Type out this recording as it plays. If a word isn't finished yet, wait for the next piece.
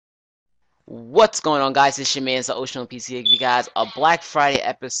What's going on, guys? It's your man, the Ocean PC. Give you guys a Black Friday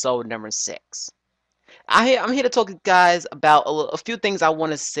episode number 6. I'm here to talk to you guys about a few things I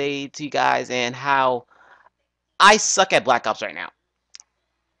want to say to you guys and how I suck at Black Ops right now.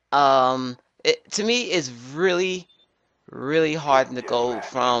 To me, it's really hard to go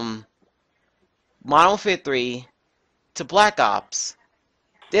from Modern Warfare 3 to Black Ops.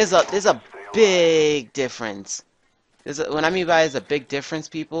 There's a big difference. When I mean by there's a big difference,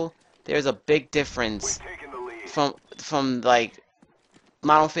 people, there's a big difference from like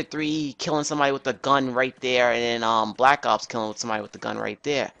Modern Warfare 3 killing somebody with a gun right there, and then Black Ops killing with somebody with the gun right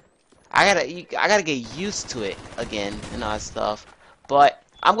there. I gotta get used to it again and all that stuff. But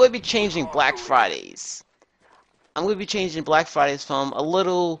I'm going to be changing Black Fridays. I'm going to be changing Black Fridays from a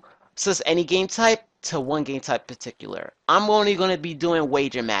little just any game type to one game type particular. I'm only going to be doing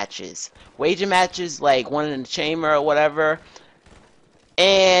wager matches. Wager matches like one in the chamber or whatever.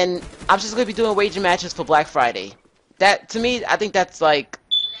 And I'm just going to be doing wager matches for Black Friday. That, to me, I think that's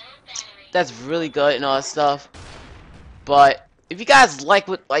really good and all that stuff. But if you guys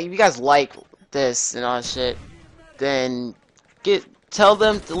if you guys like this and all that shit, then tell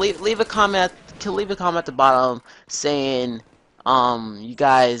them to leave a comment, at the bottom saying you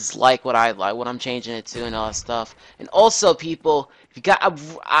guys like what I'm changing it to and all that stuff. And also, people, if you got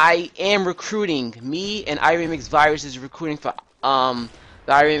I am recruiting. Me and iRemix Virus is recruiting for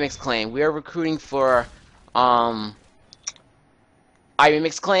the iRemix clan. We are recruiting for iRemix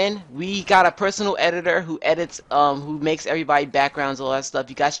Clan. We got a personal editor who edits, who makes everybody backgrounds, all that stuff.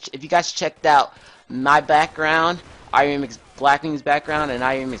 If you guys checked out my background, iRemix Blackwing's background, and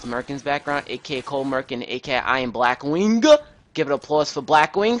iRemix Merkin's background, aka Cole Merkin, aka I am Blackwing. Give it applause for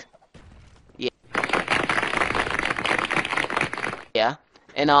Blackwing. Yeah, yeah.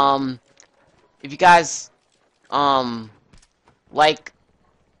 And if you guys um like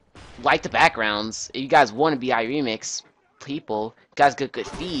the backgrounds, if you guys want to be iRemix people, you guys get good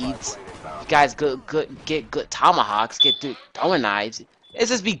feeds, you guys get good tomahawks, get good throwing knives. It's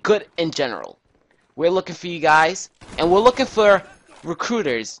just be good in general. We're looking for you guys, and we're looking for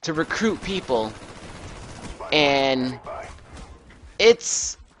recruiters to recruit people, and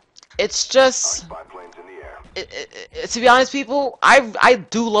it's just to be honest, people, I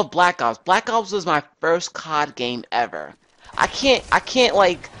do love Black Ops. Black Ops was my first COD game ever. I can't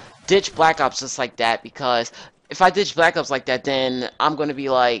like ditch Black Ops just like that, because if I ditch Black Ops like that, then I'm gonna be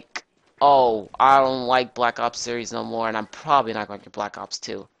like, oh, I don't like Black Ops series no more, and I'm probably not gonna get Black Ops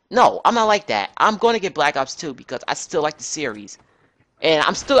 2. No, I'm not like that. I'm gonna get Black Ops 2 because I still like the series. And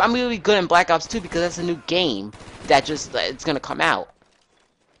I'm really good in Black Ops 2 because that's a new game it's gonna come out.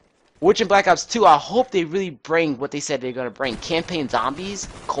 Which in Black Ops 2, I hope they really bring what they said they're gonna bring. Campaign zombies,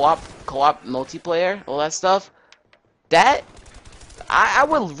 co-op multiplayer, all that stuff. That, I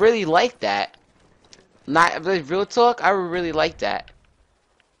would really like that. Not really real talk, I would really like that.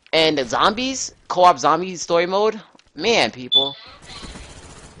 And the zombies, co-op zombies story mode, man, people,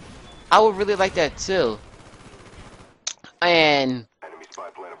 I would really like that too. And,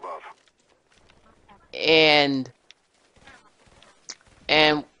 and,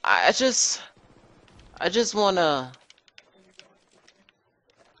 and I just wanna,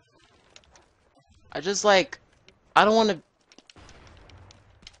 I don't wanna,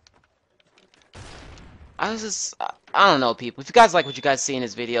 I don't know, people. If you guys like what you guys see in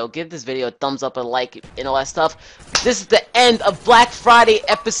this video, give this video a thumbs up, a like, and all that stuff. This is the end of Black Friday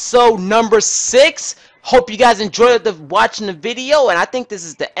episode number 6. Hope you guys enjoyed watching the video, and I think this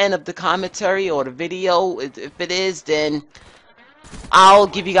is the end of the commentary or the video. If it is, then I'll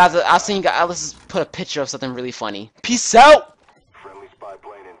give you guys I'll send you guys, let's just put a picture of something really funny. Peace out!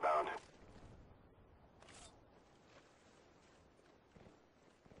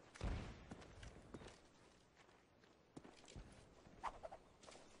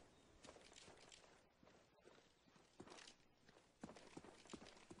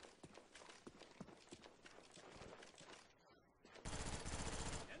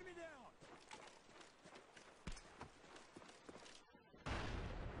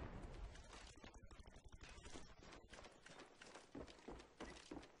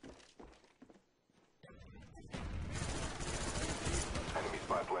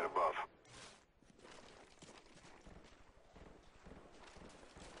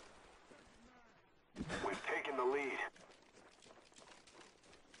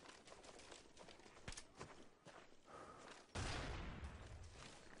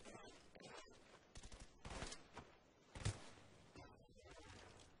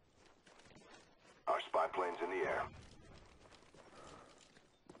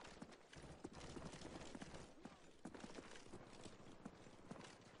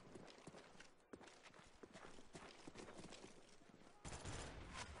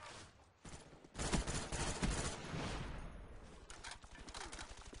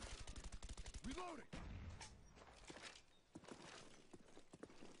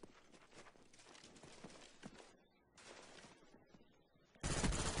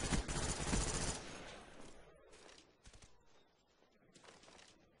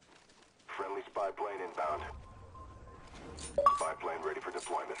 spy plane ready for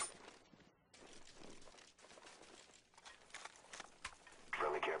deployment.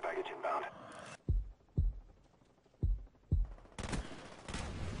 Friendly care package inbound.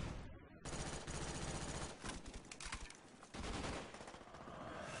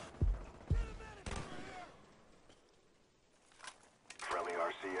 Friendly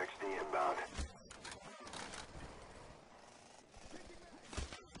RCXD inbound.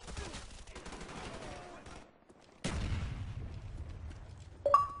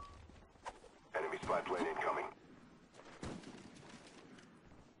 Enemy spy plane incoming.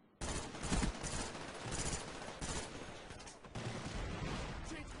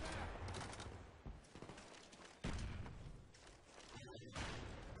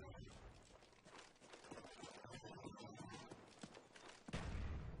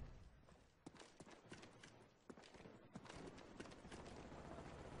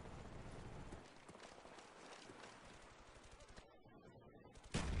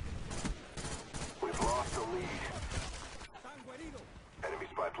 We've lost the lead. Enemy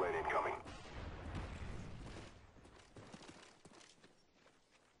spy plane incoming.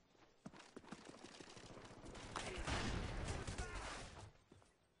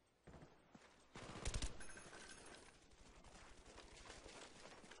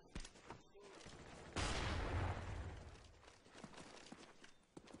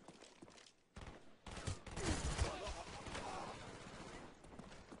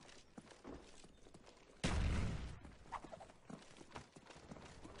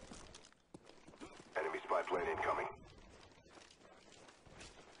 Enemy spy plane incoming.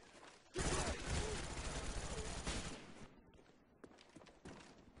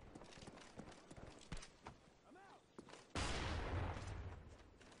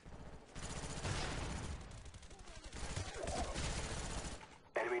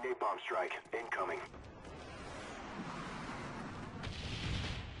 Enemy napalm strike incoming.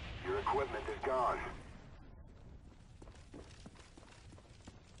 Your equipment is gone.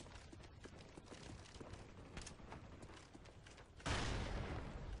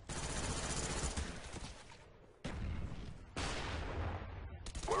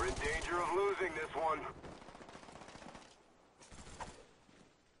 We're in danger of losing this one.